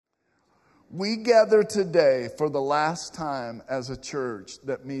We gather today for the last time as a church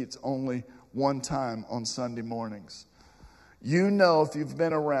that meets only one time on Sunday mornings. You know, if you've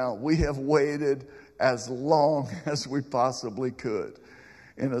been around, we have waited as long as we possibly could.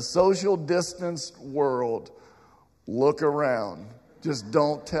 In a social distanced world, look around. Just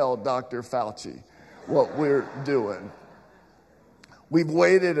don't tell Dr. Fauci what we're doing. We've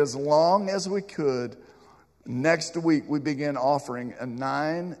waited as long as we could. Next week, we begin offering a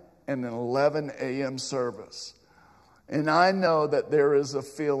 9 and an 11 a.m. service. And I know that there is a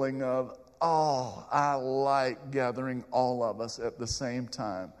feeling of, oh, I like gathering all of us at the same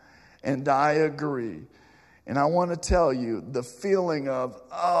time. And I agree. And I want to tell you, the feeling of,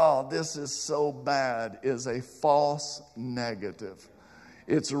 oh, this is so bad is a false negative.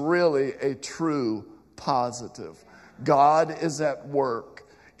 It's really a true positive. God is at work.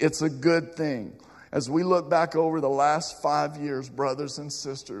 It's a good thing. As we look back over the last 5 years, brothers and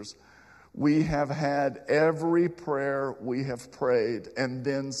sisters, we have had every prayer we have prayed and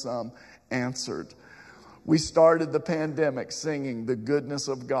then some answered. We started the pandemic singing the goodness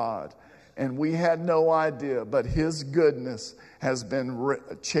of God, and we had no idea, but His goodness has been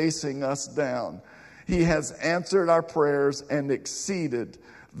chasing us down. He has answered our prayers and exceeded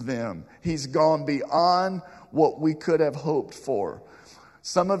them. He's gone beyond what we could have hoped for.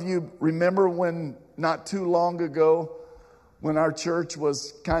 Some of you remember when not too long ago, when our church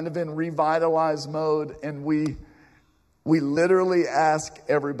was kind of in revitalized mode, and we literally asked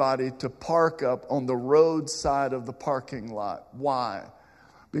everybody to park up on the roadside of the parking lot. Why?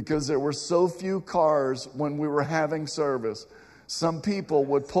 Because there were so few cars when we were having service. Some people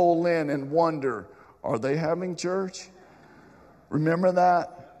would pull in and wonder, are they having church? Remember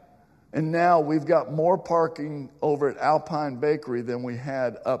that? And now we've got more parking over at Alpine Bakery than we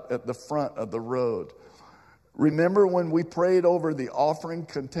had up at the front of the road. Remember when we prayed over the offering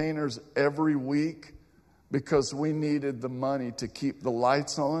containers every week because we needed the money to keep the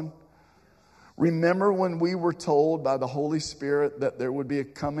lights on? Remember when we were told by the Holy Spirit that there would be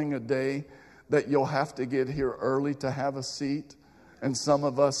coming a day that you'll have to get here early to have a seat? And some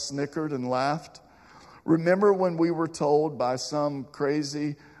of us snickered and laughed. Remember when we were told by some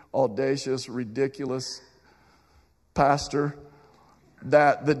crazy, audacious, ridiculous pastor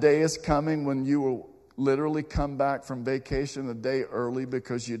that the day is coming when you will literally come back from vacation a day early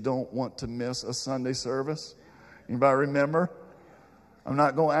because you don't want to miss a Sunday service? Anybody remember? I'm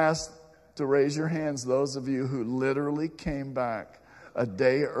not going to ask to raise your hands, those of you who literally came back a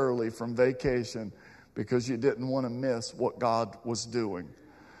day early from vacation because you didn't want to miss what God was doing.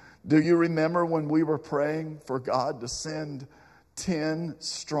 Do you remember when we were praying for God to send 10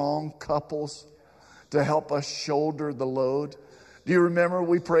 strong couples to help us shoulder the load? Do you remember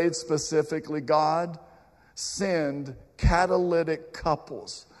we prayed specifically, God, send catalytic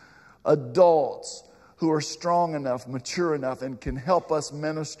couples, adults who are strong enough, mature enough, and can help us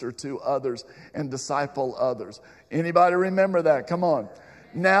minister to others and disciple others. Anybody remember that? Come on.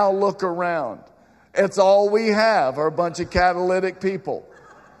 Now look around. It's all we have are a bunch of catalytic people.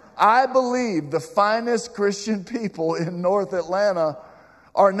 I believe the finest Christian people in North Atlanta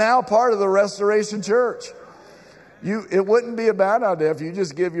are now part of the Restoration Church. It wouldn't be a bad idea if you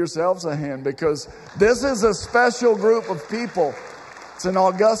just give yourselves a hand, because this is a special group of people. It's an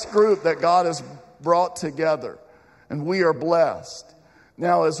august group that God has brought together, and we are blessed.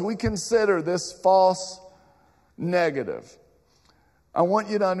 Now, as we consider this false negative, I want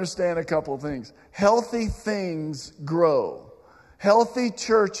you to understand a couple of things. Healthy things grow. Healthy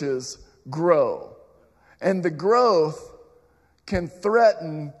churches grow. And the growth can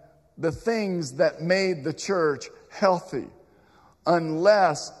threaten the things that made the church healthy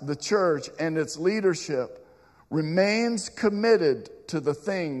unless the church and its leadership remains committed to the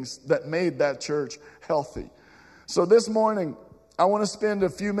things that made that church healthy. So this morning, I want to spend a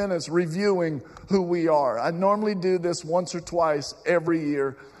few minutes reviewing who we are. I normally do this once or twice every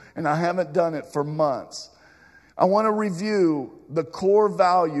year, and I haven't done it for months. I want to review the core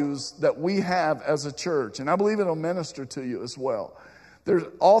values that we have as a church, and I believe it'll minister to you as well. There's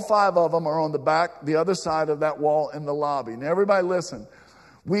all 5 of them are on the back, the other side of that wall in the lobby. Now, everybody listen.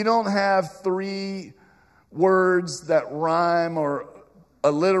 We don't have 3 words that rhyme or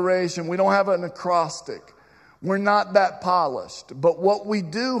alliteration. We don't have an acrostic. We're not that polished. But what we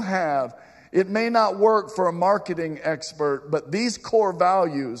do have, it may not work for a marketing expert, but these core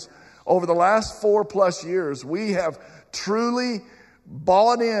values, over the last 4+ years, we have truly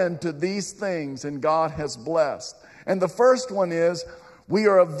bought into these things, and God has blessed. And the first one is, we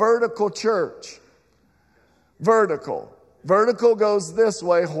are a vertical church. Vertical. Vertical goes this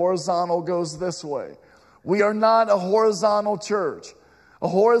way, horizontal goes this way. We are not a horizontal church. A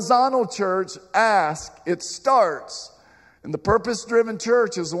horizontal church it starts, and the purpose-driven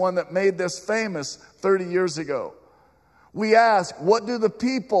church is the one that made this famous 30 years ago. We ask, what do the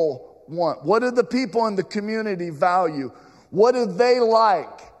people want? What do the people in the community value? What do they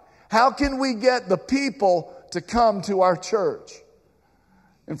like? How can we get the people to come to our church?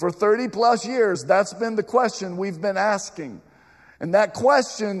 And for 30 plus years, that's been the question we've been asking. And that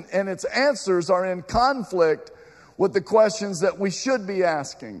question and its answers are in conflict with the questions that we should be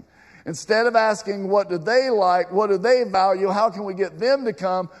asking. Instead of asking, what do they like? What do they value? How can we get them to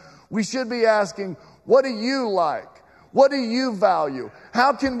come? We should be asking, what do you like? What do you value?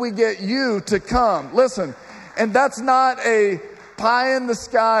 How can we get you to come? Listen, and that's not a pie in the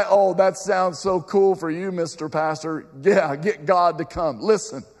sky. Oh, that sounds so cool for you, Mr. Pastor. Yeah, get God to come.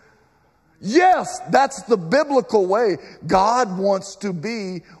 Listen. Yes, that's the biblical way. God wants to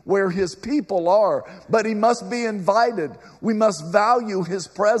be where his people are, but he must be invited. We must value his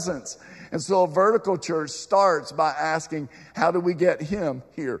presence. And so a vertical church starts by asking, how do we get him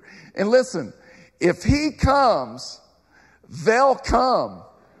here? And listen, if he comes, they'll come.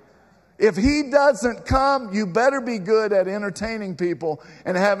 If he doesn't come, you better be good at entertaining people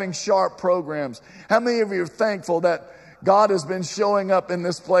and having sharp programs. How many of you are thankful that God has been showing up in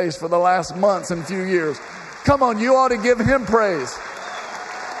this place for the last months and few years? Come on, you ought to give him praise.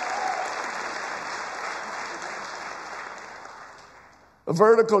 A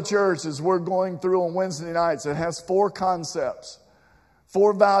vertical church, as we're going through on Wednesday nights, it has 4 concepts,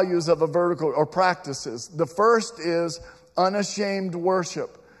 4 values of a vertical, or practices. The first is unashamed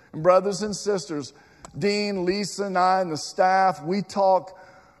worship. And brothers and sisters, Dean, Lisa, and I, and the staff, we talk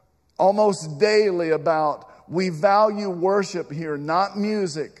almost daily about we value worship here, not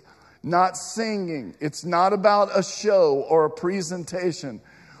music, not singing. It's not about a show or a presentation.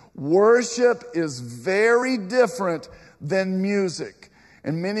 Worship is very different than music.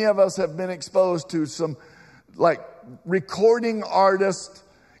 And many of us have been exposed to some like recording artists,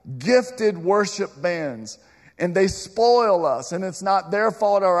 gifted worship bands, and they spoil us. And it's not their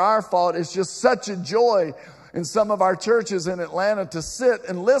fault or our fault. It's just such a joy in some of our churches in Atlanta to sit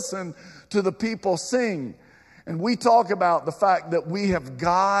and listen to the people sing. And we talk about the fact that we have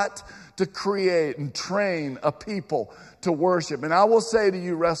got to create and train a people to worship. And I will say to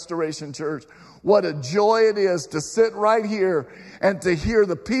you, Restoration Church, what a joy it is to sit right here and to hear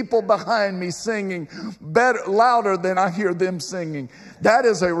the people behind me singing louder than I hear them singing. That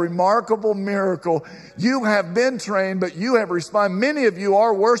is a remarkable miracle. You have been trained, but you have responded. Many of you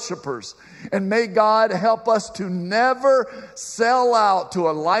are worshipers. And may God help us to never sell out to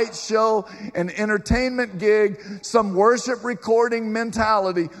a light show, an entertainment gig, some worship recording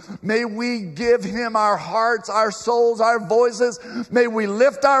mentality. May we give him our hearts, our souls, our voices. May we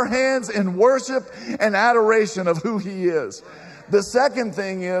lift our hands in worship and adoration of who he is. The second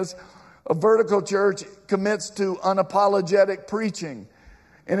thing is a vertical church commits to unapologetic preaching.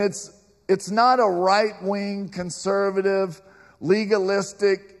 And it's not a right-wing, conservative,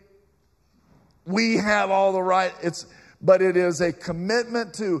 legalistic, we have all the right. But it is a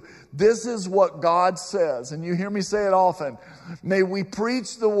commitment to, this is what God says. And you hear me say it often. May we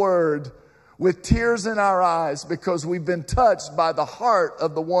preach the word with tears in our eyes because we've been touched by the heart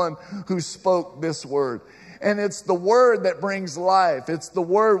of the one who spoke this word. And it's the word that brings life. It's the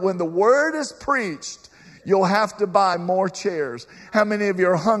word. When the word is preached, you'll have to buy more chairs. How many of you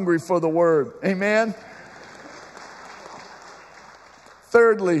are hungry for the word? Amen.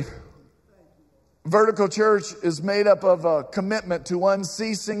 Thirdly, vertical church is made up of a commitment to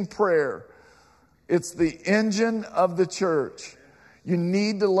unceasing prayer. It's the engine of the church. You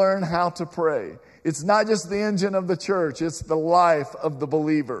need to learn how to pray. It's not just the engine of the church, it's the life of the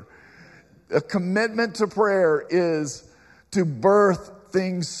believer. A commitment to prayer is to birth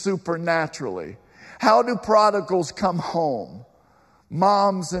things supernaturally. How do prodigals come home?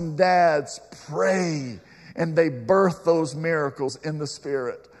 Moms and dads pray, and they birth those miracles in the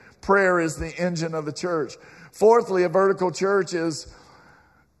Spirit. Prayer is the engine of the church. Fourthly, a vertical church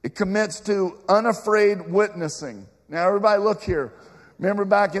it commits to unafraid witnessing. Now, everybody look here. Remember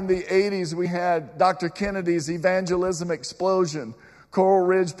back in the 80s, we had Dr. Kennedy's evangelism explosion, Coral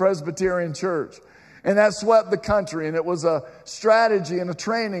Ridge Presbyterian Church. And that swept the country, and it was a strategy and a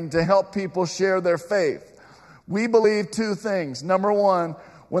training to help people share their faith. We believe 2 things. Number 1,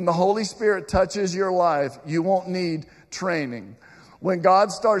 when the Holy Spirit touches your life, you won't need training. When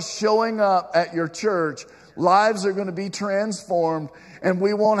God starts showing up at your church, lives are going to be transformed, and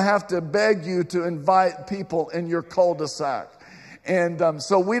we won't have to beg you to invite people in your cul-de-sac. And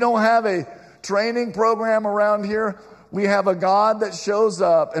so we don't have a training program around here, We have a God that shows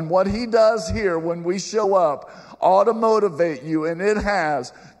up, and what he does here when we show up ought to motivate you, and it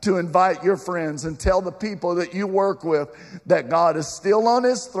has, to invite your friends and tell the people that you work with that God is still on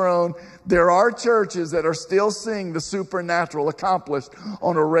his throne. There are churches that are still seeing the supernatural accomplished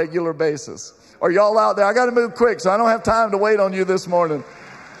on a regular basis. Are y'all out there? I got to move quick, so I don't have time to wait on you this morning.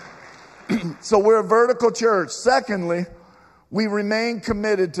 So we're a vertical church. Secondly, we remain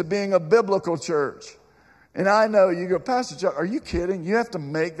committed to being a biblical church. And I know you go, Pastor Chuck, are you kidding? You have to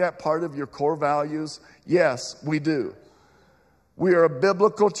make that part of your core values? Yes, we do. We are a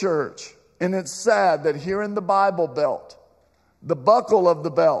biblical church. And it's sad that here in the Bible Belt, the buckle of the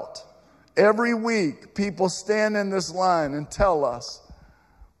belt, every week people stand in this line and tell us,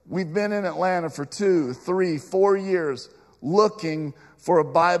 we've been in Atlanta for 2, 3, 4 years looking for a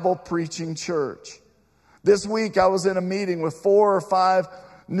Bible preaching church. This week I was in a meeting with 4 or 5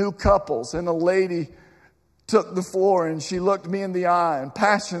 new couples, and a lady took the floor and she looked me in the eye and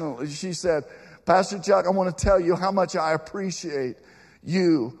passionately she said, Pastor Chuck, I want to tell you how much I appreciate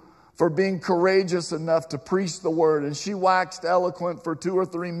you for being courageous enough to preach the word. And she waxed eloquent for 2 or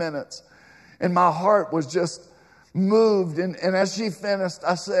 3 minutes. And my heart was just moved. And as she finished,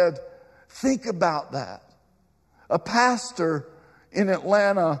 I said, think about that. A pastor in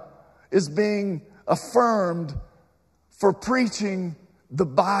Atlanta is being affirmed for preaching the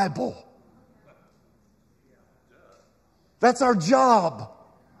Bible. That's our job.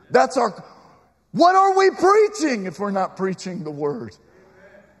 What are we preaching if we're not preaching the word?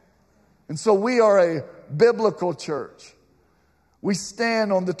 And so we are a biblical church. We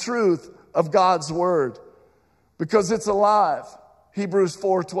stand on the truth of God's word because it's alive. Hebrews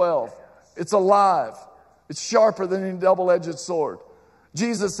 4:12. It's alive. It's sharper than any double-edged sword.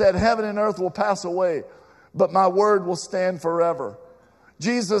 Jesus said, heaven and earth will pass away, but my word will stand forever.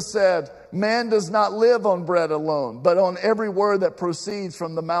 Jesus said, man does not live on bread alone, but on every word that proceeds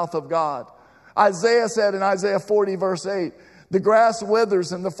from the mouth of God. Isaiah said in Isaiah 40 verse 8, the grass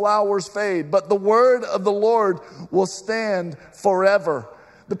withers and the flowers fade, but the word of the Lord will stand forever.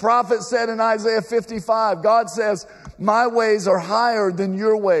 The prophet said in Isaiah 55, God says, my ways are higher than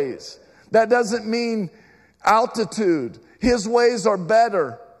your ways. That doesn't mean altitude. His ways are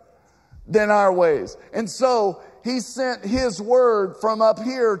better than our ways. And so he sent his word from up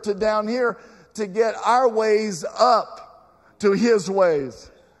here to down here to get our ways up to his ways.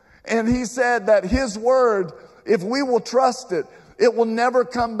 And he said that his word, if we will trust it, it will never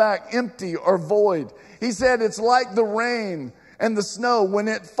come back empty or void. He said it's like the rain and the snow. When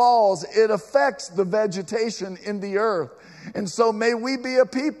it falls, it affects the vegetation in the earth. And so may we be a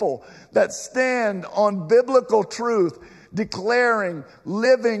people that stand on biblical truth, declaring,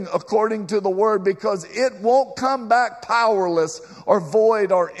 living according to the word, because it won't come back powerless or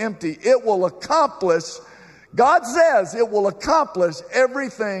void or empty. It will accomplish, God says it will accomplish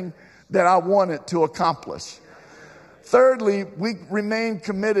everything that I want it to accomplish. Thirdly, we remain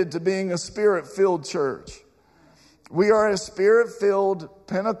committed to being a spirit-filled church. We are a spirit-filled,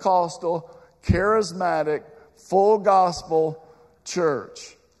 Pentecostal, charismatic, full gospel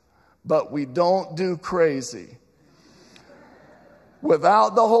church. But we don't do crazy.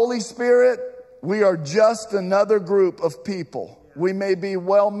 Without the Holy Spirit, we are just another group of people. We may be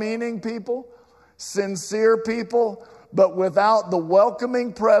well-meaning people, sincere people, but without the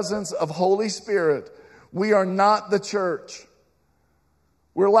welcoming presence of Holy Spirit, we are not the church.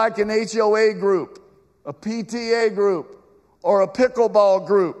 We're like an HOA group, a PTA group, or a pickleball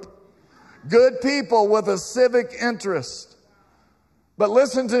group. Good people with a civic interest. But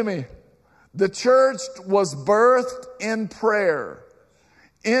listen to me. The church was birthed in prayer.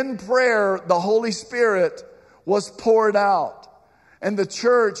 In prayer, the Holy Spirit was poured out, and the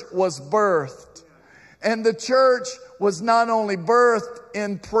church was birthed. And the church was not only birthed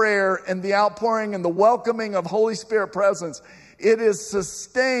in prayer and the outpouring and the welcoming of Holy Spirit presence, it is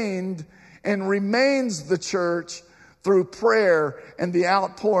sustained and remains the church through prayer and the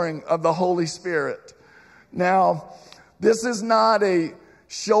outpouring of the Holy Spirit. Now, this is not a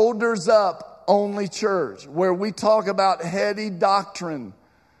shoulders up only church where we talk about heady doctrine.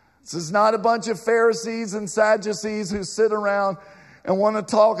 This is not a bunch of Pharisees and Sadducees who sit around and want to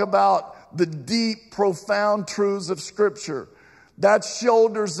talk about the deep, profound truths of Scripture. That's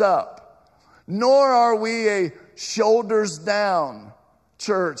shoulders up. Nor are we a shoulders down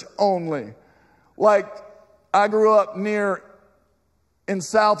church only. Like I grew up near in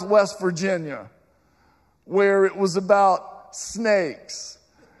Southwest Virginia, where it was about snakes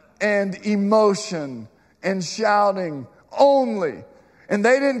and emotion and shouting only. And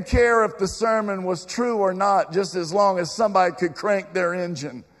they didn't care if the sermon was true or not, just as long as somebody could crank their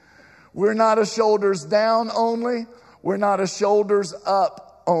engine. We're not a shoulders down only. We're not a shoulders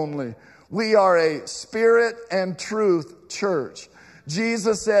up only. We are a spirit and truth church.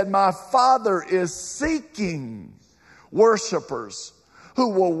 Jesus said, my Father is seeking worshipers who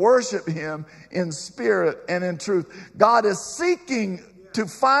will worship him in spirit and in truth. God is seeking to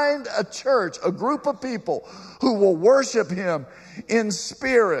find a church, a group of people who will worship him in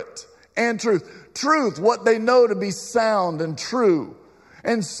spirit and truth. Truth, what they know to be sound and true.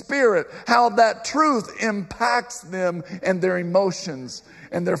 And spirit, how that truth impacts them and their emotions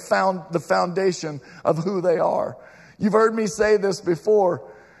and the foundation of who they are. You've heard me say this before.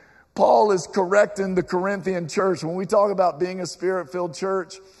 Paul is correcting the Corinthian church. When we talk about being a spirit-filled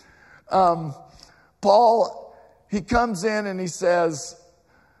church, Paul, he comes in and he says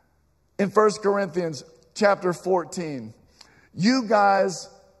in 1 Corinthians chapter 14, you guys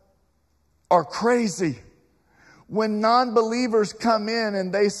are crazy. When non-believers come in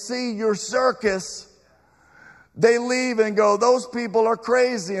and they see your circus, they leave and go, those people are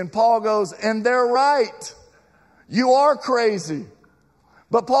crazy. And Paul goes, and they're right. You are crazy.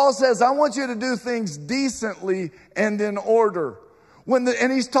 But Paul says, I want you to do things decently and in order.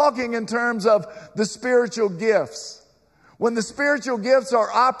 And he's talking in terms of the spiritual gifts. When the spiritual gifts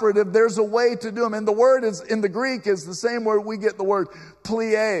are operative, there's a way to do them. And the word is in the Greek is the same word we get the word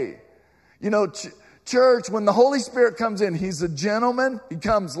plie. You know, church, when the Holy Spirit comes in, he's a gentleman. He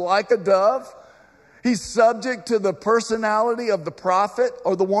comes like a dove. He's subject to the personality of the prophet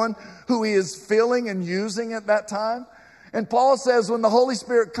or the one who he is filling and using at that time. And Paul says when the Holy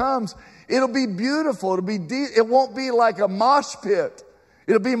Spirit comes, it'll be beautiful. It won't be like a mosh pit.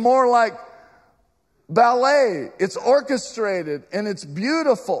 It'll be more like ballet. It's orchestrated and it's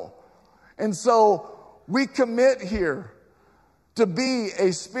beautiful. And so we commit here to be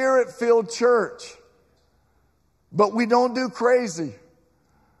a spirit-filled church. But we don't do crazy.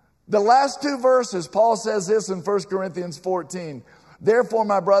 The last two verses, Paul says this in 1 Corinthians 14. Therefore,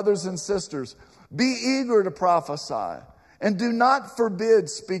 my brothers and sisters, be eager to prophesy, and do not forbid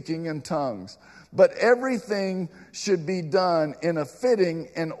speaking in tongues, but everything should be done in a fitting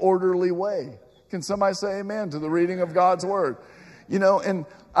and orderly way. Can somebody say amen to the reading of God's word? You know, and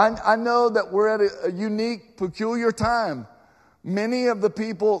I know that we're at a unique, peculiar time. Many of the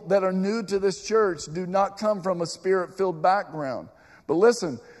people that are new to this church do not come from a spirit-filled background. But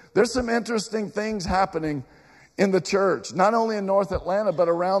listen, there's some interesting things happening in the church, not only in North Atlanta, but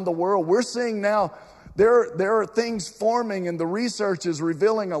around the world. We're seeing now there are things forming, and the research is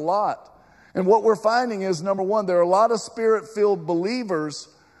revealing a lot. And what we're finding is, number one, there are a lot of spirit-filled believers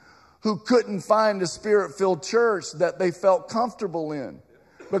who couldn't find a spirit-filled church that they felt comfortable in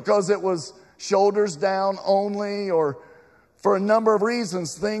because it was shoulders down only, or for a number of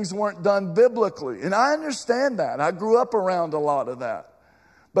reasons, things weren't done biblically. And I understand that. I grew up around a lot of that.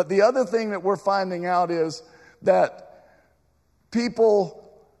 But the other thing that we're finding out is that people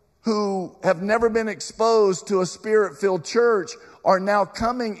who have never been exposed to a spirit-filled church are now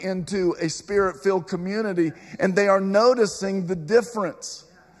coming into a spirit-filled community, and they are noticing the difference.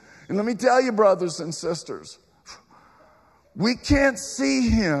 And let me tell you, brothers and sisters, we can't see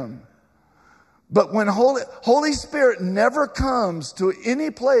him. But when Holy Spirit never comes to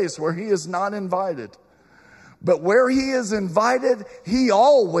any place where he is not invited. But where he is invited, he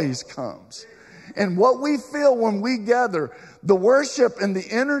always comes. And what we feel when we gather, the worship and the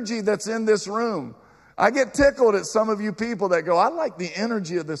energy that's in this room. I get tickled at some of you people that go, I like the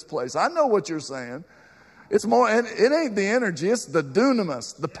energy of this place. I know what you're saying. It's more, it ain't the energy, it's the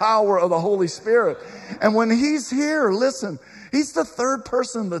dunamis, the power of the Holy Spirit. And when he's here, listen, he's the third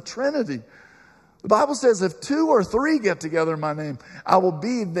person of the Trinity. The Bible says if 2 or 3 get together in my name, I will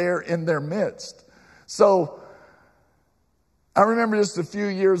be there in their midst. So I remember just a few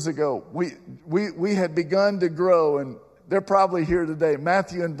years ago, we had begun to grow, and they're probably here today,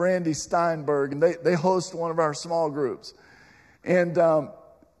 Matthew and Brandy Steinberg, and they host one of our small groups. And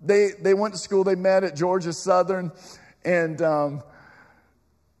they went to school, they met at Georgia Southern, and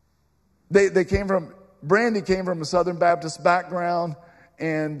Brandy came from a Southern Baptist background,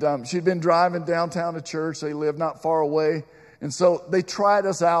 and she'd been driving downtown to church. They lived not far away. And so they tried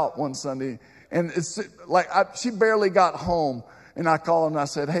us out one Sunday. And it's like she barely got home. And I called and I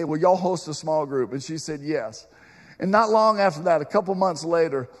said, hey, will y'all host a small group? And she said, yes. And not long after that, a couple months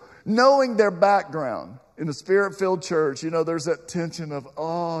later, knowing their background in a spirit-filled church, you know, there's that tension of,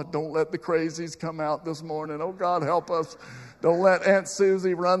 oh, don't let the crazies come out this morning. Oh, God, help us. Don't let Aunt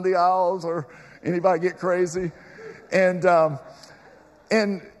Susie run the aisles or anybody get crazy.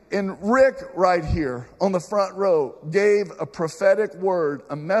 And Rick right here on the front row gave a prophetic word,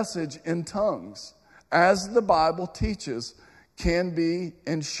 a message in tongues, as the Bible teaches can be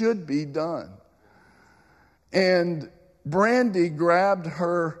and should be done. And Brandy grabbed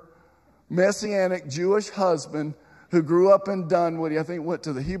her Messianic Jewish husband who grew up in Dunwoody, I think went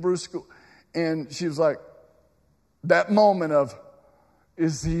to the Hebrew school. And she was like, that moment of,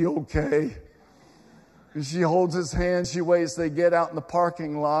 is he okay? And she holds his hand, she waits, they get out in the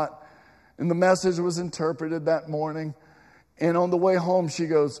parking lot. And the message was interpreted that morning. And on the way home, she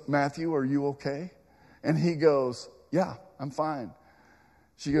goes, Matthew, are you okay? And he goes, yeah, I'm fine.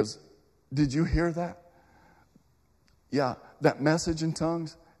 She goes, did you hear that? Yeah, that message in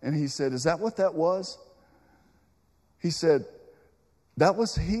tongues. And he said, is that what that was? He said, that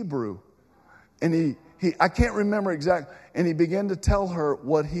was Hebrew. And I can't remember exactly. And he began to tell her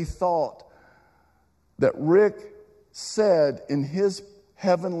what he thought that Rick said in his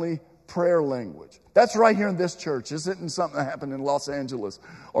heavenly prayer language. That's right here in this church. This isn't something that happened in Los Angeles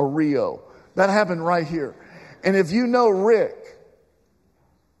or Rio. That happened right here. And if you know Rick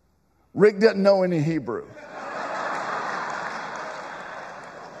doesn't know any Hebrew.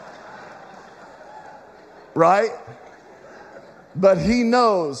 Right? But he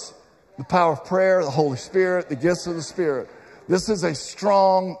knows the power of prayer, the Holy Spirit, the gifts of the Spirit. This is a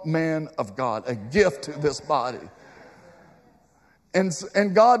strong man of God, a gift to this body.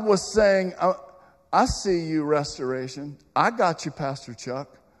 And God was saying, I see you, Restoration. I got you, Pastor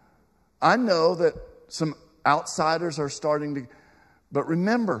Chuck. I know that some outsiders are starting to, but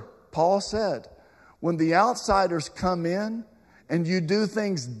remember, Paul said, when the outsiders come in and you do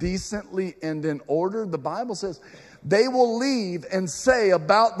things decently and in order, the Bible says, they will leave and say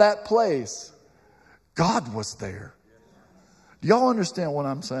about that place, God was there. Do y'all understand what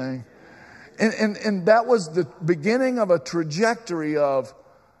I'm saying? And that was the beginning of a trajectory of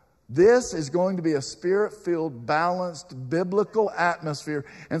this is going to be a spirit-filled, balanced, biblical atmosphere.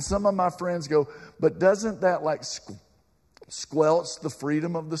 And some of my friends go, but doesn't that like squelch the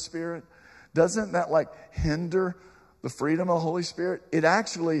freedom of the Spirit? Doesn't that like hinder the freedom of the Holy Spirit? It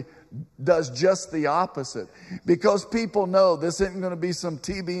actually does just the opposite. Because people know this isn't going to be some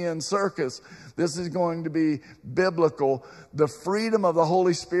TBN circus. This is going to be biblical. The freedom of the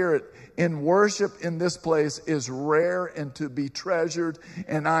Holy Spirit in worship in this place is rare and to be treasured,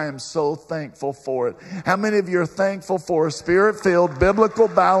 and I am so thankful for it. How many of you are thankful for a spirit-filled, biblical,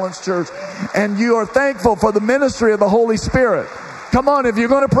 balanced church? And you are thankful for the ministry of the Holy Spirit. Come on, if you're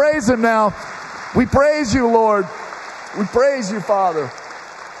going to praise Him now, we praise you, Lord. We praise you, Father.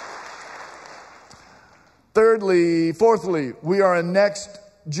 Fourthly, we are a next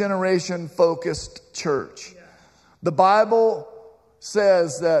generation focused church. The Bible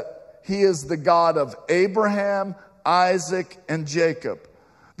says that He is the God of Abraham, Isaac, and Jacob.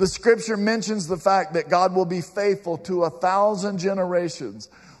 The scripture mentions the fact that God will be faithful to 1,000 generations.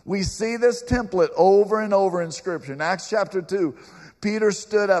 We see this template over and over in scripture. In Acts chapter 2, Peter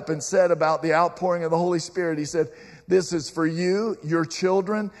stood up and said about the outpouring of the Holy Spirit, he said, this is for you, your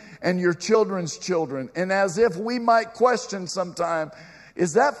children, and your children's children. And as if we might question sometime,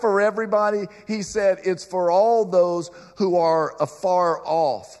 is that for everybody? He said, it's for all those who are afar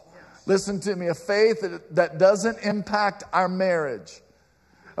off. Listen to me, a faith that doesn't impact our marriage,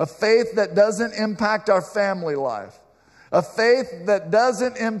 a faith that doesn't impact our family life, a faith that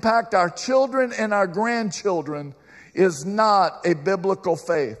doesn't impact our children and our grandchildren is not a biblical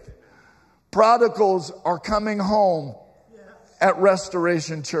faith. Prodigals are coming home at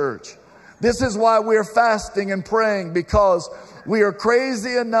Restoration Church. This is why we're fasting and praying, because we are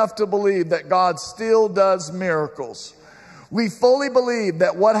crazy enough to believe that God still does miracles. We fully believe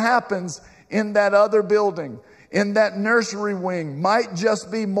that what happens in that other building, in that nursery wing, might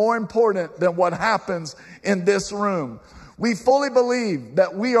just be more important than what happens in this room. We fully believe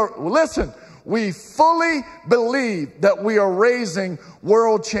that we fully believe that we are raising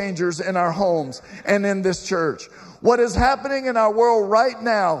world changers in our homes and in this church. What is happening in our world right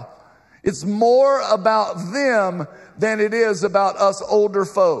now, it's more about them than it is about us older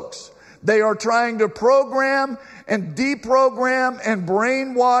folks. They are trying to program and deprogram and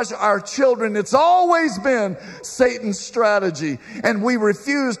brainwash our children. It's always been Satan's strategy, and we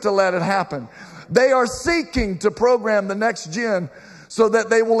refuse to let it happen. They are seeking to program the next gen so that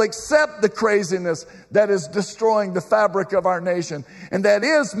they will accept the craziness that is destroying the fabric of our nation, and that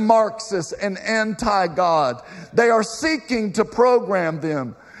is Marxist and anti-God. They are seeking to program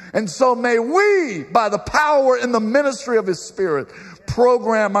them. And so may we, by the power and the ministry of His Spirit,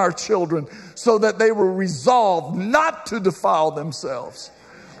 program our children so that they will resolve not to defile themselves.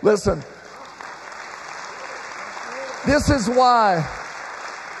 Listen, this is why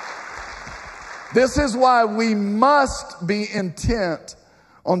we must be intent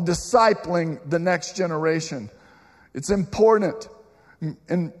on discipling the next generation. It's important.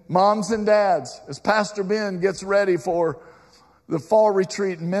 And moms and dads, as Pastor Ben gets ready for the fall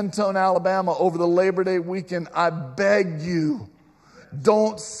retreat in Mentone, Alabama over the Labor Day weekend, I beg you,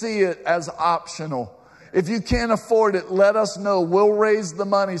 don't see it as optional. If you can't afford it, let us know. We'll raise the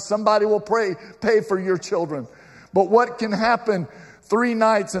money. Somebody will pay for your children. But what can happen 3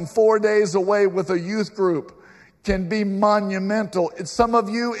 nights and 4 days away with a youth group can be monumental. It's some of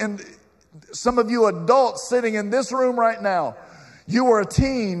you adults sitting in this room right now, you were a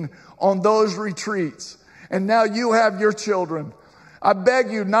teen on those retreats, and now you have your children. I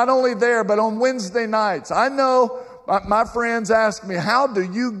beg you, not only there, but on Wednesday nights. I know my friends ask me, how do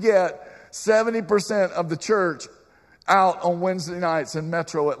you get 70% of the church out on Wednesday nights in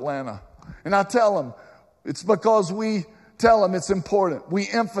Metro Atlanta? And I tell them, it's because we tell them it's important. We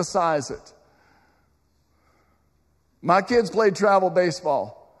emphasize it. My kids played travel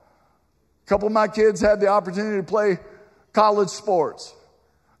baseball. A couple of my kids had the opportunity to play college sports.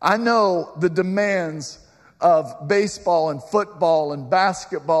 I know the demands of baseball and football and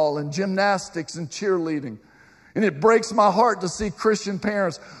basketball and gymnastics and cheerleading. And it breaks my heart to see Christian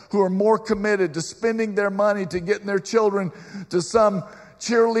parents who are more committed to spending their money to getting their children to some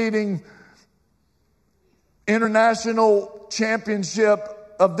cheerleading international championship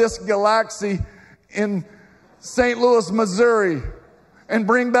of this galaxy in St. Louis, Missouri, and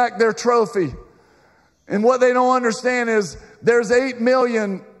bring back their trophy. And what they don't understand is there's 8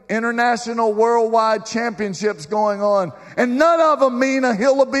 million international worldwide championships going on, and none of them mean a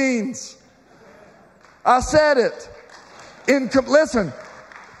hill of beans. I said it. Listen,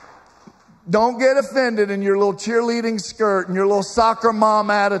 don't get offended in your little cheerleading skirt and your little soccer mom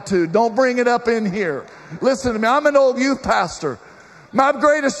attitude. Don't bring it up in here. Listen to me. I'm an old youth pastor. My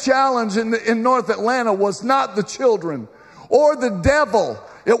greatest challenge in North Atlanta was not the children or the devil.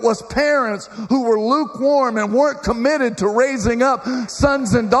 It was parents who were lukewarm and weren't committed to raising up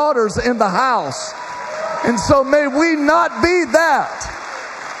sons and daughters in the house. And so may we not be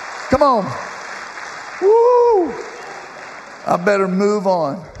that. Come on. Woo! I better move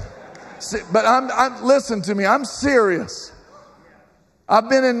on. But listen to me. I'm serious. I've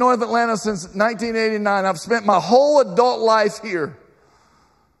been in North Atlanta since 1989. I've spent my whole adult life here.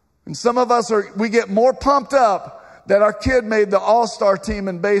 And some of us we get more pumped up that our kid made the all-star team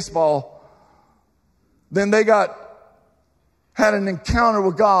in baseball than they had an encounter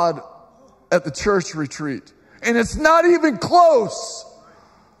with God at the church retreat. And it's not even close.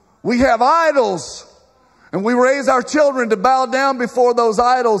 We have idols, and we raise our children to bow down before those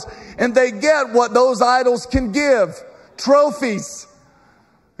idols, and they get what those idols can give: trophies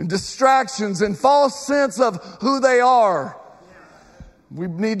and distractions and false sense of who they are. We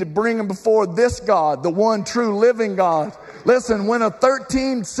need to bring them before this God, the one true living God. Listen, when a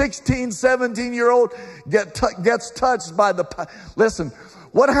 13, 16, 17-year-old gets touched by listen,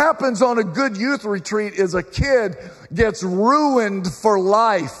 what happens on a good youth retreat is a kid gets ruined for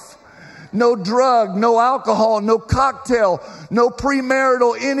life. No drug, no alcohol, no cocktail, no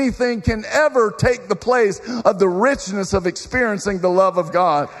premarital anything can ever take the place of the richness of experiencing the love of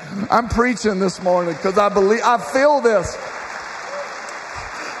God. I'm preaching this morning because I feel this.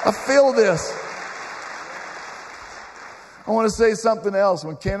 I feel this. I want to say something else.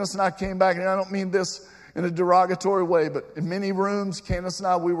 When Candace and I came back, and I don't mean this in a derogatory way, but in many rooms, Candace and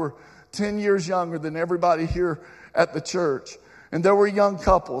I, we were 10 years younger than everybody here at the church. And there were young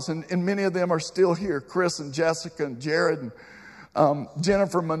couples, and many of them are still here. Chris and Jessica and Jared and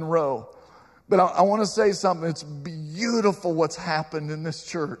Jennifer Monroe. But I want to say something. It's beautiful what's happened in this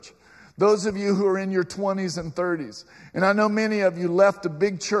church. Those of you who are in your 20s and 30s, and I know many of you left a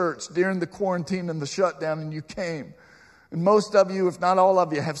big church during the quarantine and the shutdown, and you came. And most of you, if not all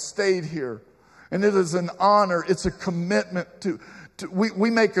of you, have stayed here. And it is an honor. It's a commitment we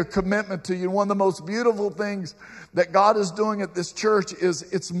make a commitment to you. One of the most beautiful things that God is doing at this church is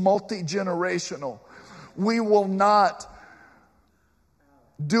it's multi-generational. We will not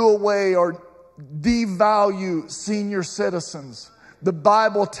do away or devalue senior citizens. The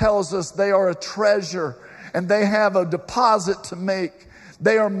Bible tells us they are a treasure and they have a deposit to make.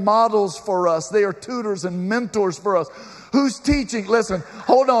 They are models for us. They are tutors and mentors for us. Who's teaching? Listen,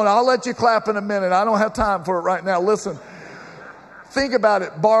 hold on. I'll let you clap in a minute. I don't have time for it right now. Listen, think about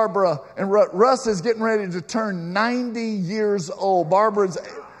it. Barbara and Russ is getting ready to turn 90 years old.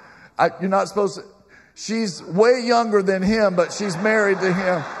 You're not supposed to. She's way younger than him, but she's married to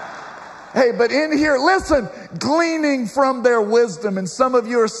him. Hey, but in here, listen, gleaning from their wisdom. And some of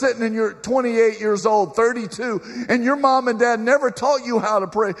you are sitting and you're 28 years old, 32, and your mom and dad never taught you how to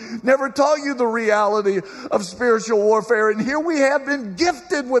pray, never taught you the reality of spiritual warfare. And here we have been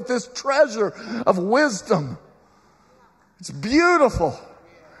gifted with this treasure of wisdom. It's beautiful.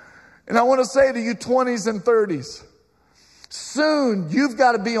 And I want to say to you 20s and 30s, soon you've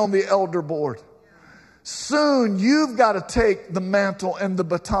got to be on the elder board. Soon you've got to take the mantle and the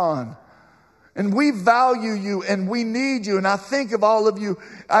baton. And we value you and we need you. And I think of all of you.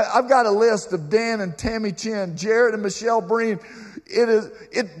 I've got a list of Dan and Tammy Chin, Jared and Michelle Breen.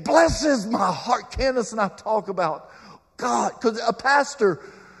 It blesses my heart. Candace and I talk about God. Because a pastor,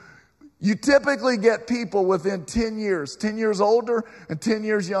 you typically get people within 10 years older and 10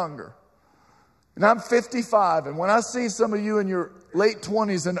 years younger. And I'm 55. And when I see some of you in your late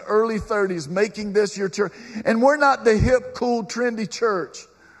 20s and early 30s making this your church, and we're not the hip, cool, trendy church.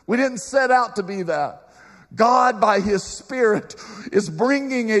 We didn't set out to be that. God, by His Spirit, is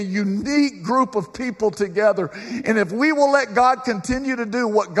bringing a unique group of people together. And if we will let God continue to do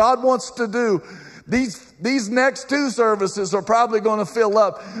what God wants to do, these next two services are probably going to fill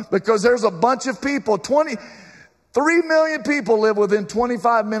up because there's a bunch of people. 3 million people live within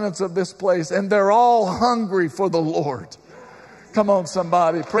 25 minutes of this place, and they're all hungry for the Lord. Come on,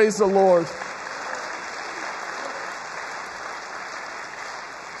 somebody. Praise the Lord.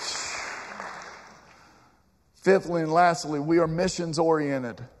 Fifthly and lastly, we are missions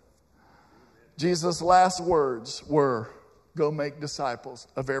oriented. Jesus' last words were, go make disciples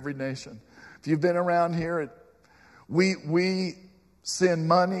of every nation. If you've been around here, we send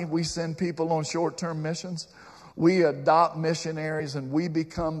money, we send people on short-term missions. We adopt missionaries and we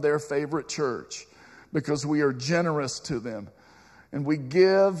become their favorite church because we are generous to them. And we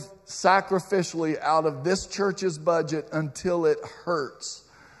give sacrificially out of this church's budget until it hurts.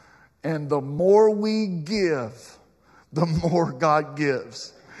 And the more we give, the more God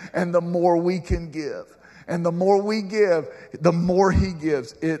gives. And the more we can give. And the more we give, the more He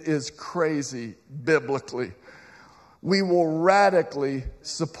gives. It is crazy biblically. We will radically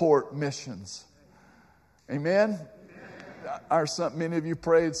support missions. Amen? Our son, many of you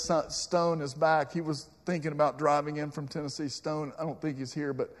prayed. Stone is back. He was thinking about driving in from Tennessee. Stone, I don't think he's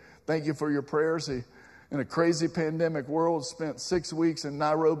here, but thank you for your prayers. He, in a crazy pandemic world, spent 6 weeks in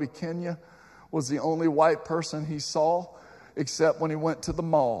Nairobi, Kenya, was the only white person he saw, except when he went to the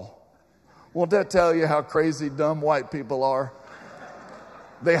mall. Won't that tell you how crazy, dumb white people are?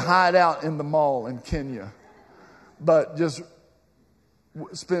 They hide out in the mall in Kenya. But just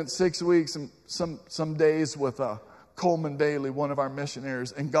spent 6 weeks and some days with Coleman Bailey, one of our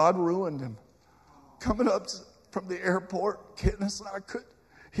missionaries, and God ruined him. Coming up from the airport, Kidness and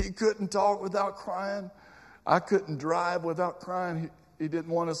he couldn't talk without crying. I couldn't drive without crying. He didn't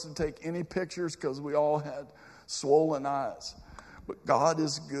want us to take any pictures because we all had swollen eyes. But God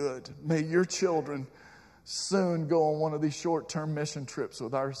is good. May your children soon go on one of these short-term mission trips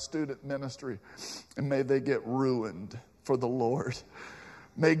with our student ministry, and may they get ruined for the Lord.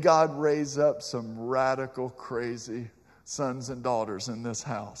 May God raise up some radical, crazy sons and daughters in this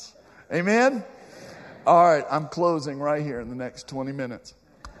house. Amen? All right, I'm closing right here in the next 20 minutes.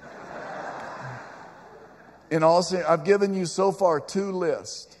 In all, I've given you so far 2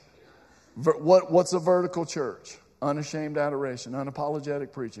 lists. What's a vertical church? Unashamed adoration,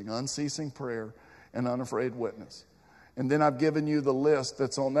 unapologetic preaching, unceasing prayer, and unafraid witness. And then I've given you the list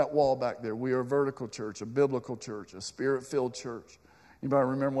that's on that wall back there. We are a vertical church, a biblical church, a spirit-filled church. Anybody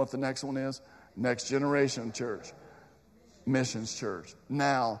remember what the next one is? Next generation church, missions church.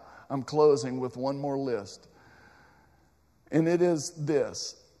 Now, I'm closing with one more list. And it is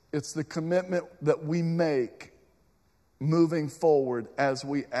this. It's the commitment that we make moving forward as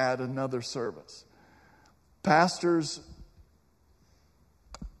we add another service. Pastors,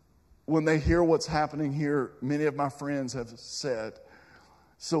 when they hear what's happening here, many of my friends have said,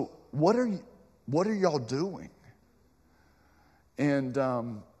 so what are y'all doing? And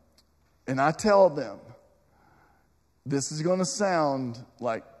I tell them, this is going to sound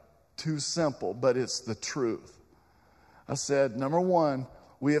like too simple, but it's the truth. I said, number one,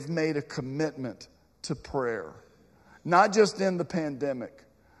 we have made a commitment to prayer. Not just in the pandemic.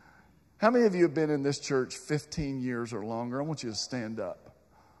 How many of you have been in this church 15 years or longer? I want you to stand up.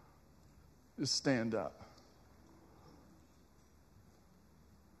 Just stand up.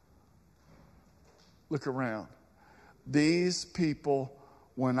 Look around. These people,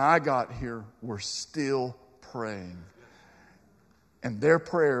 when I got here, were still praying. And their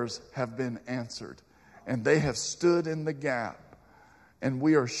prayers have been answered. And they have stood in the gap. And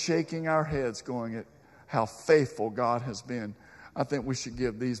we are shaking our heads going at how faithful God has been. I think we should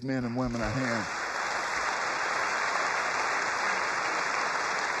give these men and women a hand.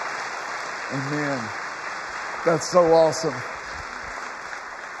 Amen. That's so awesome.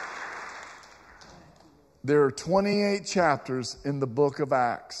 There are 28 chapters in the book of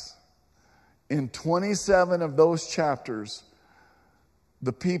Acts. In 27 of those chapters,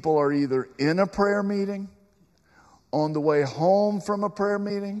 the people are either in a prayer meeting, on the way home from a prayer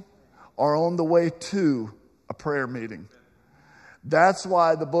meeting, or on the way to a prayer meeting. That's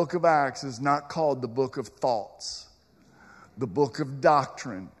why the book of Acts is not called the book of thoughts, the book of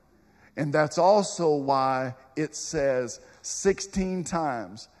doctrine. And that's also why it says 16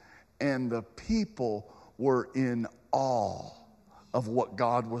 times, and the people were in awe of what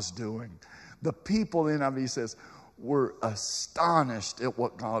God was doing. The people, the NIV says, were astonished at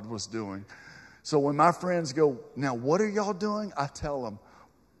what God was doing. So when my friends go, now what are y'all doing? I tell them,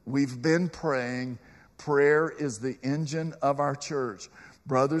 we've been praying. Prayer is the engine of our church.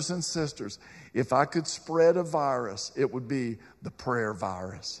 Brothers and sisters, if I could spread a virus, it would be the prayer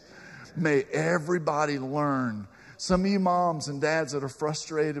virus. May everybody learn. Some of you moms and dads that are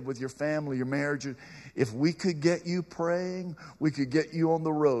frustrated with your family, your marriage, if we could get you praying, we could get you on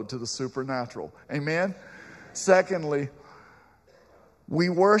the road to the supernatural. Amen? Secondly, we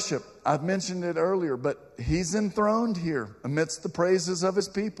worship. I've mentioned it earlier, but he's enthroned here amidst the praises of his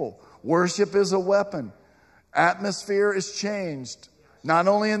people. Worship is a weapon. Atmosphere is changed. Not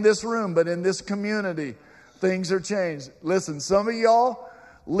only in this room, but in this community. Things are changed. Listen, some of y'all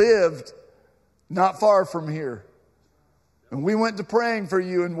lived not far from here. And we went to praying for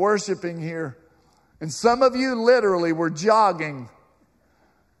you and worshiping here. And some of you literally were jogging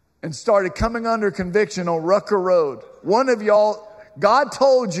and started coming under conviction on Rucker Road. One of y'all, God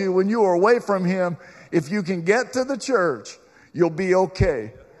told you when you were away from him, if you can get to the church, you'll be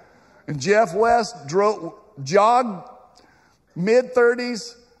okay. And Jeff West jogged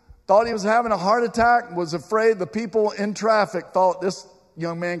mid-30s, thought he was having a heart attack, was afraid the people in traffic thought this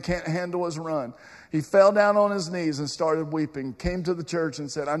young man can't handle his run. He fell down on his knees and started weeping, came to the church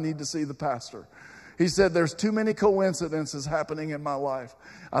and said, I need to see the pastor. He said, there's too many coincidences happening in my life.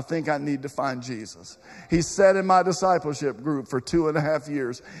 I think I need to find Jesus. He sat in my discipleship group for 2.5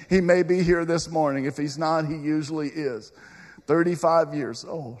 years. He may be here this morning. If he's not, he usually is. 35 years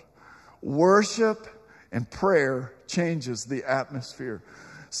old. Worship and prayer changes the atmosphere.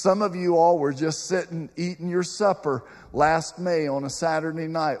 Some of you all were just sitting, eating your supper last May on a Saturday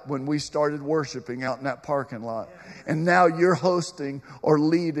night when we started worshiping out in that parking lot. And now you're hosting or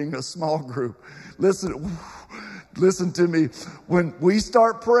leading a small group. Listen to me. When we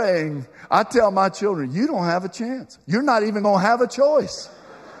start praying, I tell my children, you don't have a chance. You're not even going to have a choice.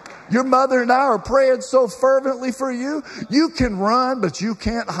 Your mother and I are praying so fervently for you. You can run, but you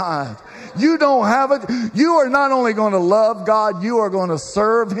can't hide. You don't have it. You are not only going to love God, you are going to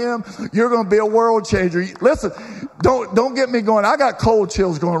serve him. You're going to be a world changer. Listen, don't get me going. I got cold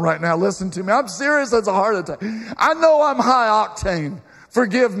chills going right now. Listen to me. I'm serious as a heart attack. I know I'm high octane.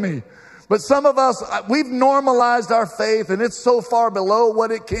 Forgive me. But some of us, we've normalized our faith and it's so far below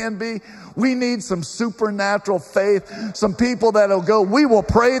what it can be. We need some supernatural faith. Some people that'll go, we will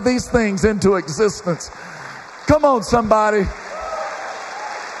pray these things into existence. Come on, somebody.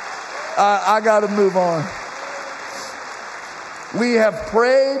 I got to move on. We have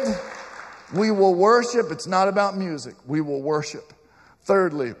prayed. We will worship. It's not about music. We will worship.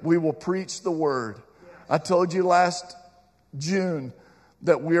 Thirdly, we will preach the word. I told you last June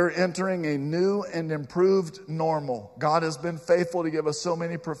that we are entering a new and improved normal. God has been faithful to give us so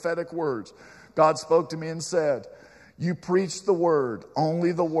many prophetic words. God spoke to me and said, you preach the word,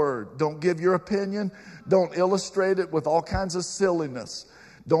 only the word. Don't give your opinion. Don't illustrate it with all kinds of silliness.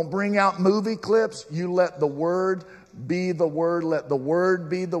 Don't bring out movie clips. You let the word be the word. Let the word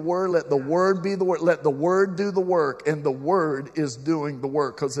be the word. Let the word be the word. Let the word do the work. And the word is doing the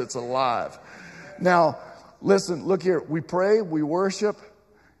work because it's alive. Now, listen, look here. We pray, we worship.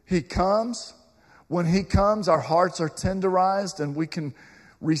 He comes. When he comes, our hearts are tenderized and we can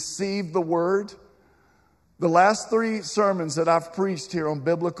receive the word. The last 3 sermons that I've preached here on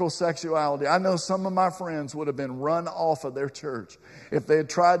biblical sexuality, I know some of my friends would have been run off of their church if they had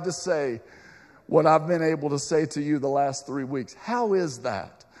tried to say what I've been able to say to you the last 3 weeks. How is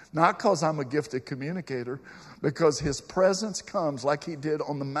that? Not because I'm a gifted communicator, because his presence comes like he did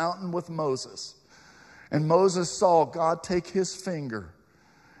on the mountain with Moses. And Moses saw God take his finger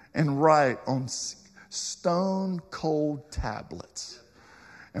and write on stone cold tablets.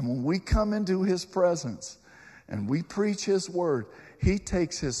 And when we come into his presence and we preach his word, he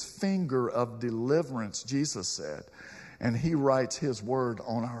takes his finger of deliverance, Jesus said, and he writes his word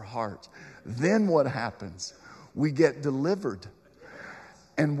on our hearts. Then what happens? We get delivered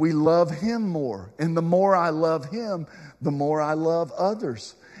and we love him more. And the more I love him, the more I love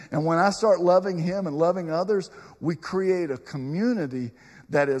others. And when I start loving him and loving others, we create a community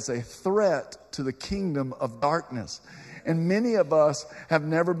that is a threat to the kingdom of darkness. And many of us have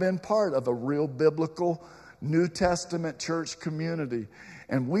never been part of a real biblical New Testament church community.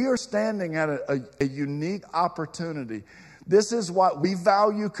 And we are standing at a unique opportunity. This is why we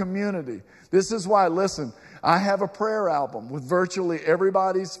value community. This is why, listen, I have a prayer album with virtually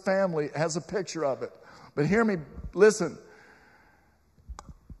everybody's family has a picture of it. But hear me, listen.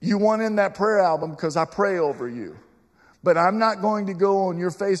 You want in that prayer album because I pray over you. But I'm not going to go on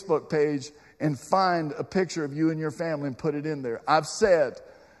your Facebook page and find a picture of you and your family and put it in there. I've said,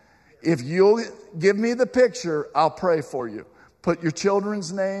 if you'll give me the picture, I'll pray for you. Put your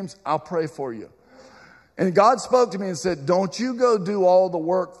children's names, I'll pray for you. And God spoke to me and said, don't you go do all the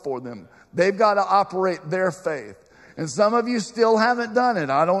work for them. They've got to operate their faith. And some of you still haven't done it.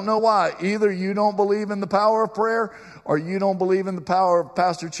 I don't know why. Either you don't believe in the power of prayer or you don't believe in the power of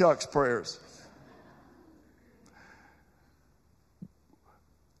Pastor Chuck's prayers.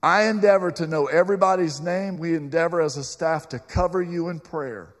 I endeavor to know everybody's name. We endeavor as a staff to cover you in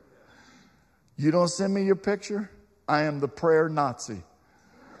prayer. You don't send me your picture, I am the prayer Nazi.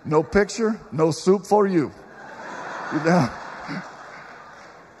 No picture, no soup for you.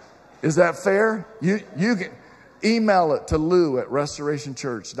 Is that fair? You can email it to Lou at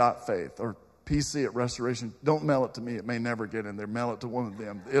restorationchurch.faith or PC at restoration. Don't mail it to me. It may never get in there. Mail it to one of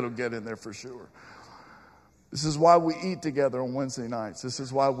them. It'll get in there for sure. This is why we eat together on Wednesday nights. This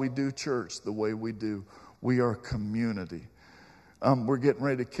is why we do church the way we do. We are a community. We're getting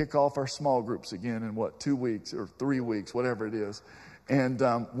ready to kick off our small groups again in 2 weeks or 3 weeks, whatever it is. And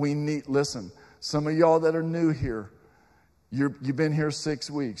we need, listen, some of y'all that are new here, you've been here 6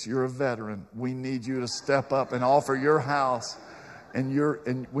 weeks. You're a veteran. We need you to step up and offer your house.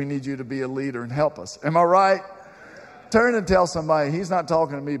 And we need you to be a leader and help us. Am I right? Turn and tell somebody, he's not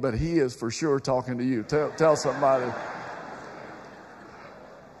talking to me, but he is for sure talking to you. Tell somebody.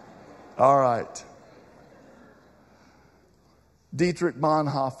 All right. Dietrich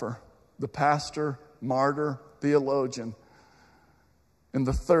Bonhoeffer, the pastor, martyr, theologian, in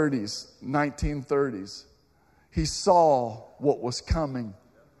the 1930s, he saw what was coming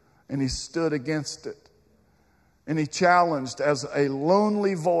and he stood against it. And he challenged as a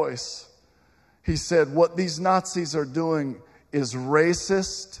lonely voice. He said, what these Nazis are doing is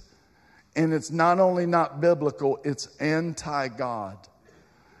racist, and it's not only not biblical, it's anti-God.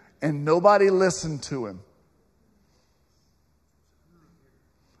 And nobody listened to him.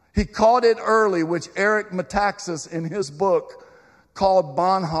 He caught it early, which Eric Metaxas in his book called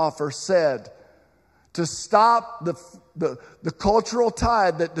Bonhoeffer said, to stop the cultural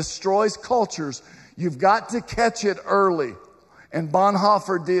tide that destroys cultures, you've got to catch it early. And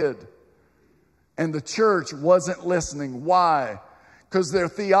Bonhoeffer did. And the church wasn't listening. Why? Because their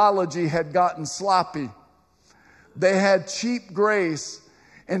theology had gotten sloppy. They had cheap grace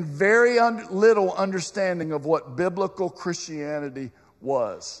and very little understanding of what biblical Christianity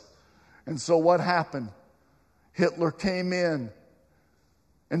was. And so what happened? Hitler came in.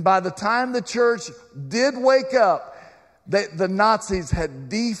 And by the time the church did wake up, the Nazis had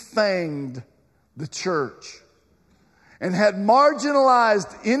defanged the church and had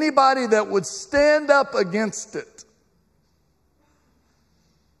marginalized anybody that would stand up against it.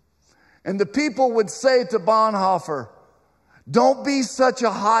 And the people would say to Bonhoeffer, don't be such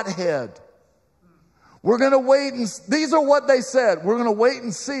a hothead. We're going to wait and, these are what they said, we're going to wait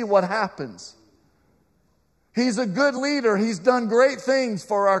and see what happens. He's a good leader. He's done great things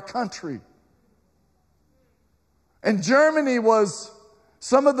for our country. And Germany was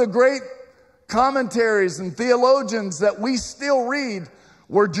some of the great commentaries and theologians that we still read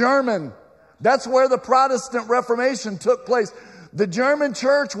were German. That's where the Protestant Reformation took place. The German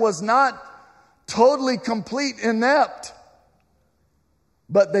church was not totally complete inept,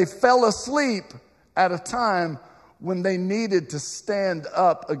 but they fell asleep at a time when they needed to stand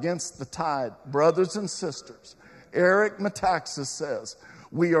up against the tide. Brothers and sisters, Eric Metaxas says,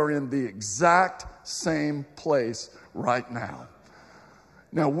 we are in the exact same place right now.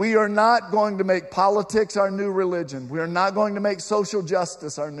 Now, we are not going to make politics our new religion. We are not going to make social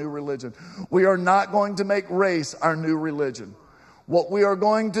justice our new religion. We are not going to make race our new religion. What we are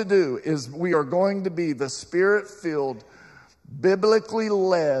going to do is we are going to be the Spirit-filled, biblically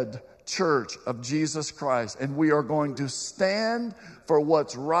led church of Jesus Christ. And we are going to stand for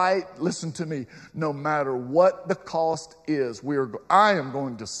what's right. Listen to me. No matter what the cost is, I am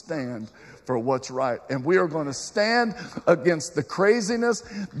going to stand for what's right. And we are going to stand against the craziness,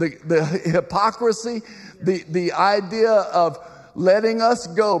 the hypocrisy, the idea of letting us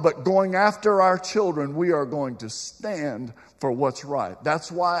go, but going after our children. We are going to stand for what's right. That's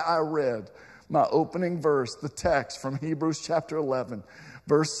why I read my opening verse, the text from Hebrews chapter 11,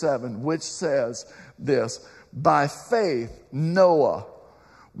 verse 7, which says this, by faith, Noah,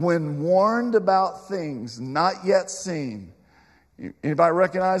 when warned about things not yet seen. Anybody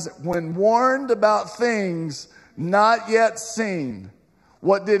recognize it? When warned about things not yet seen,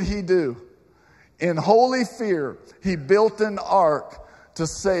 what did he do? In holy fear, he built an ark to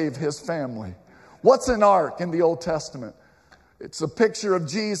save his family. What's an ark in the Old Testament? It's a picture of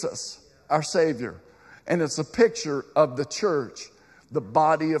Jesus, our Savior. And it's a picture of the church, the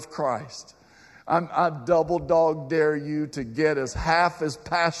body of Christ. I double dog dare you to get half as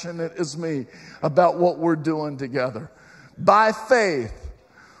passionate as me about what we're doing together. By faith,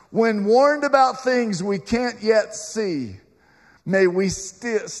 when warned about things we can't yet see, may we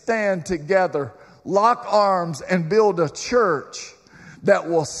stand together, lock arms, and build a church that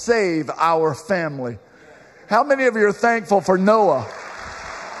will save our family. How many of you are thankful for Noah?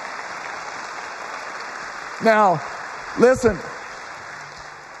 Now, listen.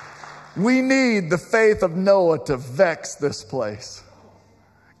 We need the faith of Noah to vex this place.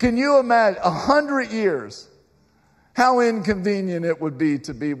 Can you imagine 100 years? How inconvenient it would be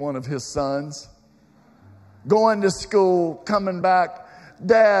to be one of his sons. Going to school, coming back.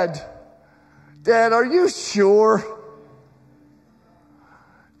 Dad, are you sure?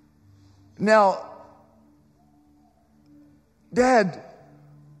 Now, Dad,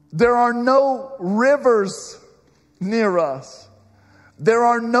 there are no rivers near us. There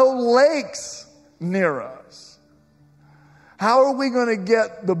are no lakes near us. How are we going to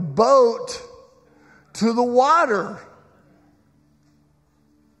get the boat to the water?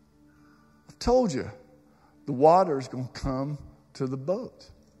 I told you, the water is going to come to the boat.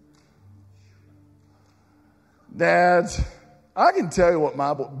 Dad, I can tell you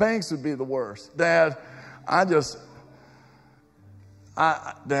what banks would be the worst. Dad, I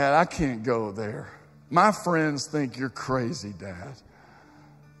can't go there. My friends think you're crazy, Dad.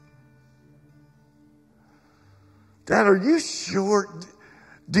 Dad, are you sure?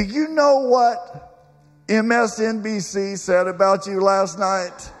 Do you know what MSNBC said about you last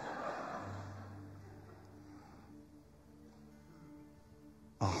night?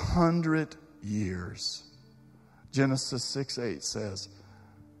 100 years. Genesis 6:8 says,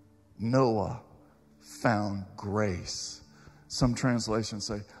 Noah found grace. Some translations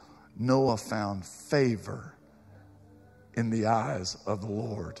say, Noah found favor in the eyes of the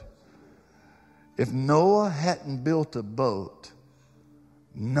Lord. If Noah hadn't built a boat,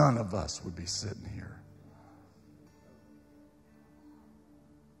 none of us would be sitting here.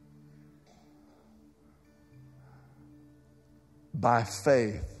 By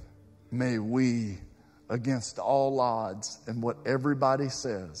faith, may we, against all odds and what everybody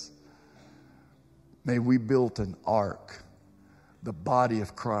says, may we build an ark, the body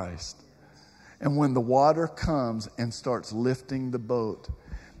of Christ. And when the water comes and starts lifting the boat,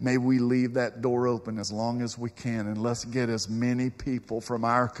 may we leave that door open as long as we can, and let's get as many people from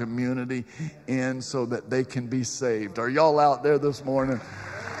our community in so that they can be saved. Are y'all out there this morning?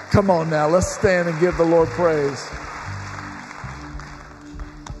 Come on now, let's stand and give the Lord praise.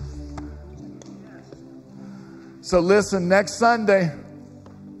 So listen, next Sunday,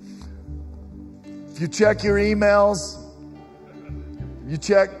 if you check your emails, you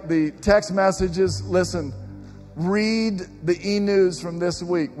check the text messages, listen, read the e-news from this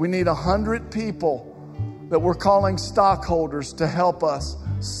week. We need 100 people that we're calling stockholders to help us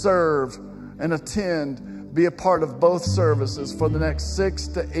serve and attend, be a part of both services for the next 6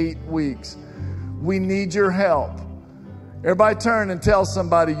 to 8 weeks. We need your help. Everybody turn and tell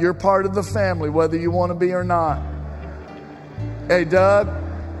somebody you're part of the family, whether you want to be or not. Hey, Doug,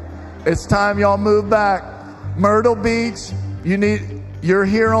 it's time y'all move back. Myrtle Beach, you're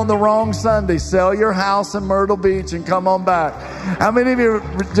here on the wrong Sunday. Sell your house in Myrtle Beach and come on back. How many of you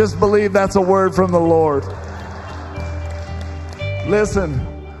just believe that's a word from the Lord?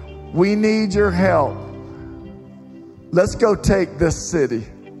 Listen, we need your help. Let's go take this city.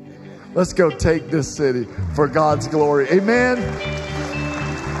 Let's go take this city for God's glory. Amen.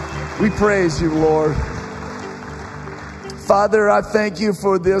 We praise you, Lord. Father, I thank you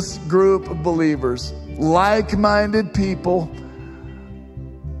for this group of believers, like-minded people.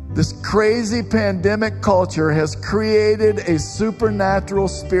 This crazy pandemic culture has created a supernatural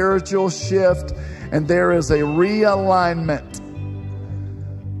spiritual shift, and there is a realignment.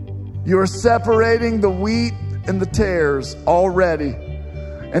 You're separating the wheat and the tares already,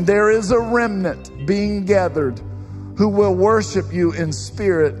 and there is a remnant being gathered who will worship you in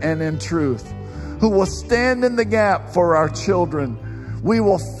spirit and in truth, who will stand in the gap for our children. We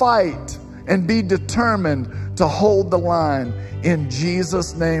will fight and be determined to hold the line. In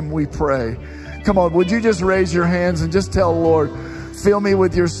Jesus' name we pray. Come on, would you just raise your hands and just tell the Lord, fill me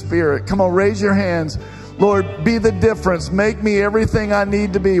with your spirit. Come on, raise your hands. Lord, be the difference. Make me everything I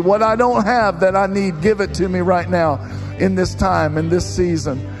need to be. What I don't have that I need, give it to me right now in this time, in this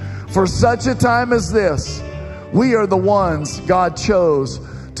season. For such a time as this, we are the ones God chose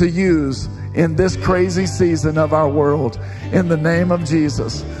to use in this crazy season of our world. In the name of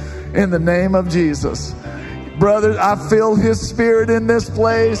Jesus. In the name of Jesus. Brother, I feel His Spirit in this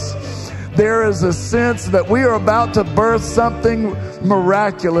place. There is a sense that we are about to birth something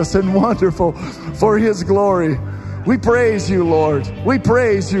miraculous and wonderful for His glory. We praise you, Lord. We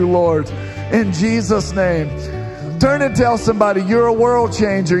praise you, Lord. In Jesus' name. Turn and tell somebody, you're a world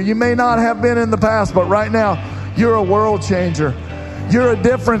changer. You may not have been in the past, but right now, you're a world changer. You're a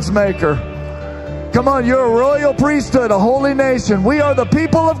difference maker. Come on, you're a royal priesthood, a holy nation. We are the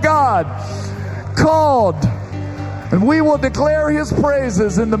people of God, called, and we will declare His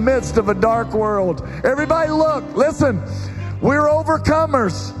praises in the midst of a dark world. Everybody look, listen, we're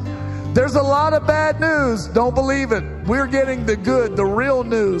overcomers. There's a lot of bad news. Don't believe it. We're getting the good, the real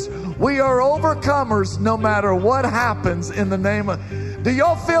news. We are overcomers no matter what happens in the name of... Do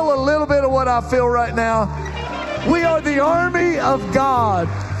y'all feel a little bit of what I feel right now? We are the army of God.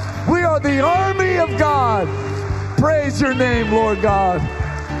 We are the army of God. Praise your name, Lord God.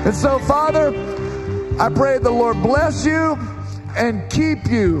 And so, Father, I pray the Lord bless you and keep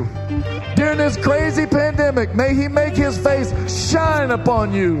you during this crazy pandemic. May He make His face shine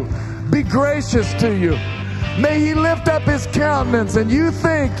upon you, be gracious to you. May He lift up His countenance and you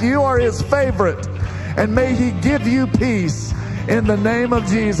think you are His favorite. And may He give you peace in the name of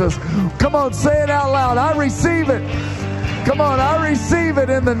Jesus. Come on, say it out loud. I receive it. Come on, I receive it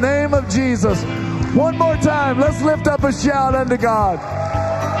in the name of Jesus. One more time, let's lift up a shout unto God.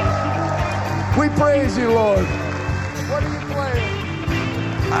 We praise you, Lord. What are you playing?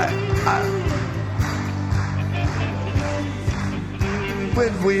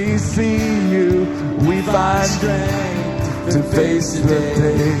 When we see you, we find strength to face the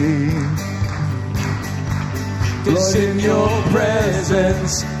day. 'Cause in your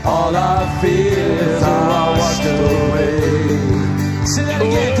presence, all our fears are washed away. Say that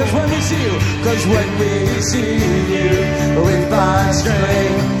again, 'cause when we see you, 'cause when we see you, we find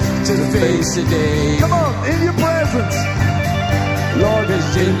strength to face the day. Come on, in your presence. Lord,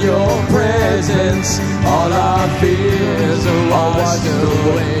 is in your presence, all our fears are washed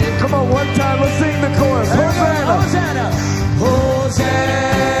away. Come on, one time, let's sing the chorus. Hosanna. Hosanna. Hosanna.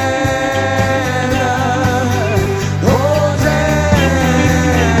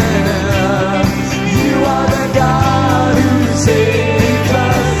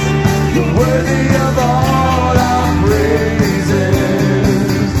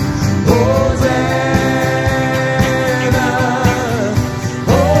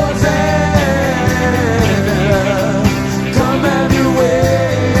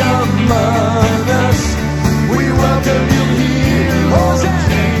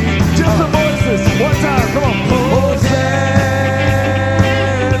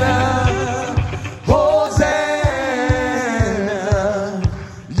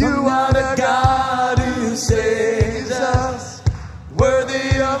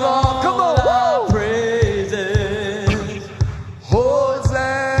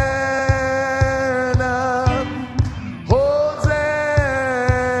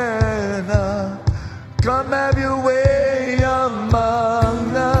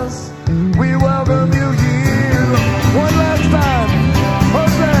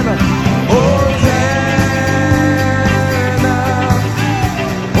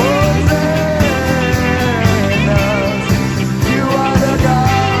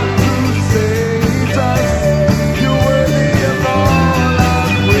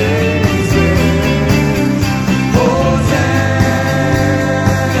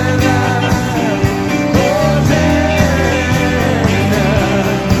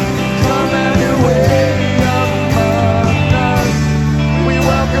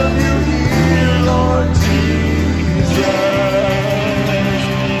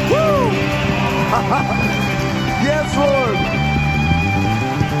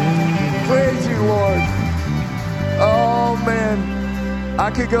 I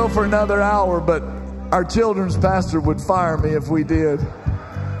could go for another hour, but our children's pastor would fire me if we did.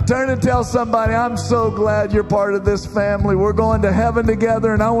 Turn and tell somebody, I'm so glad you're part of this family. We're going to heaven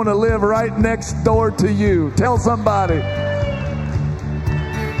together, and I want to live right next door to you. Tell somebody.